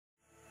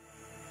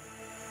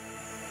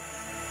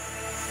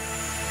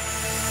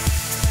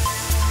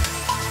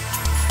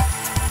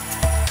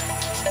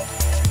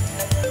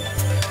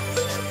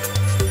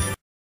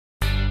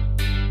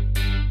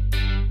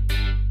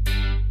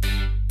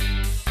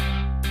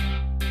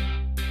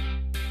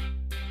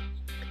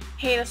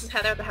Hey, this is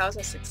Heather at the House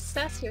of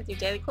Success here with your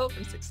daily quote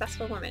from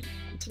Successful Women.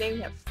 And today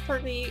we have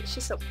Fergie.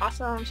 She's so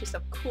awesome. She's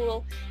so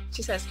cool.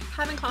 She says,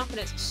 having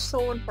confidence is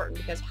so important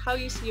because how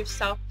you see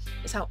yourself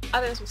is how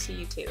others will see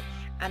you too.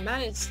 And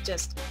that is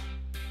just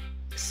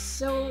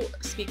so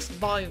speaks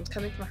volumes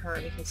coming from her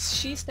because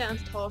she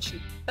stands tall.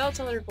 She belts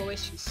out her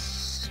voice. She's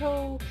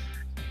so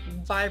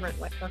vibrant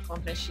with her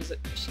confidence.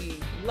 She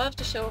loves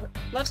to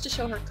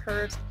show her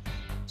curves.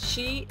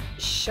 She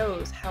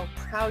shows how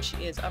proud she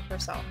is of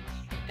herself.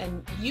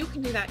 And you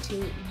can do that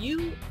too.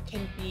 You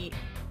can be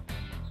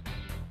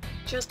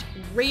just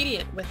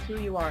radiant with who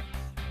you are.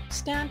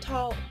 Stand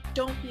tall.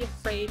 Don't be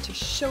afraid to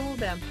show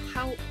them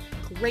how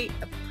great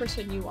a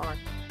person you are.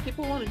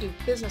 People want to do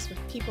business with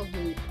people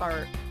who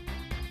are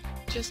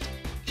just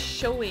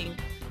showing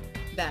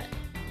that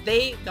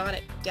they got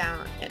it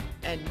down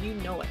and you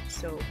know it.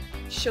 So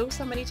show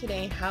somebody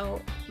today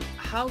how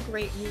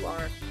great you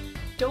are.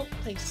 Don't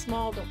play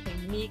small. Don't play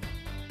meek.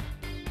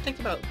 Think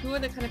about who are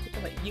the kind of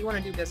people that you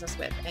want to do business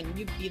with, and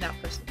you be that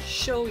person.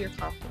 Show your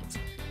confidence.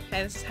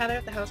 Okay, this is Heather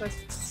at the House of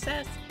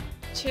Success.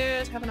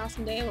 Cheers. Have an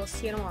awesome day. We'll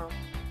see you tomorrow.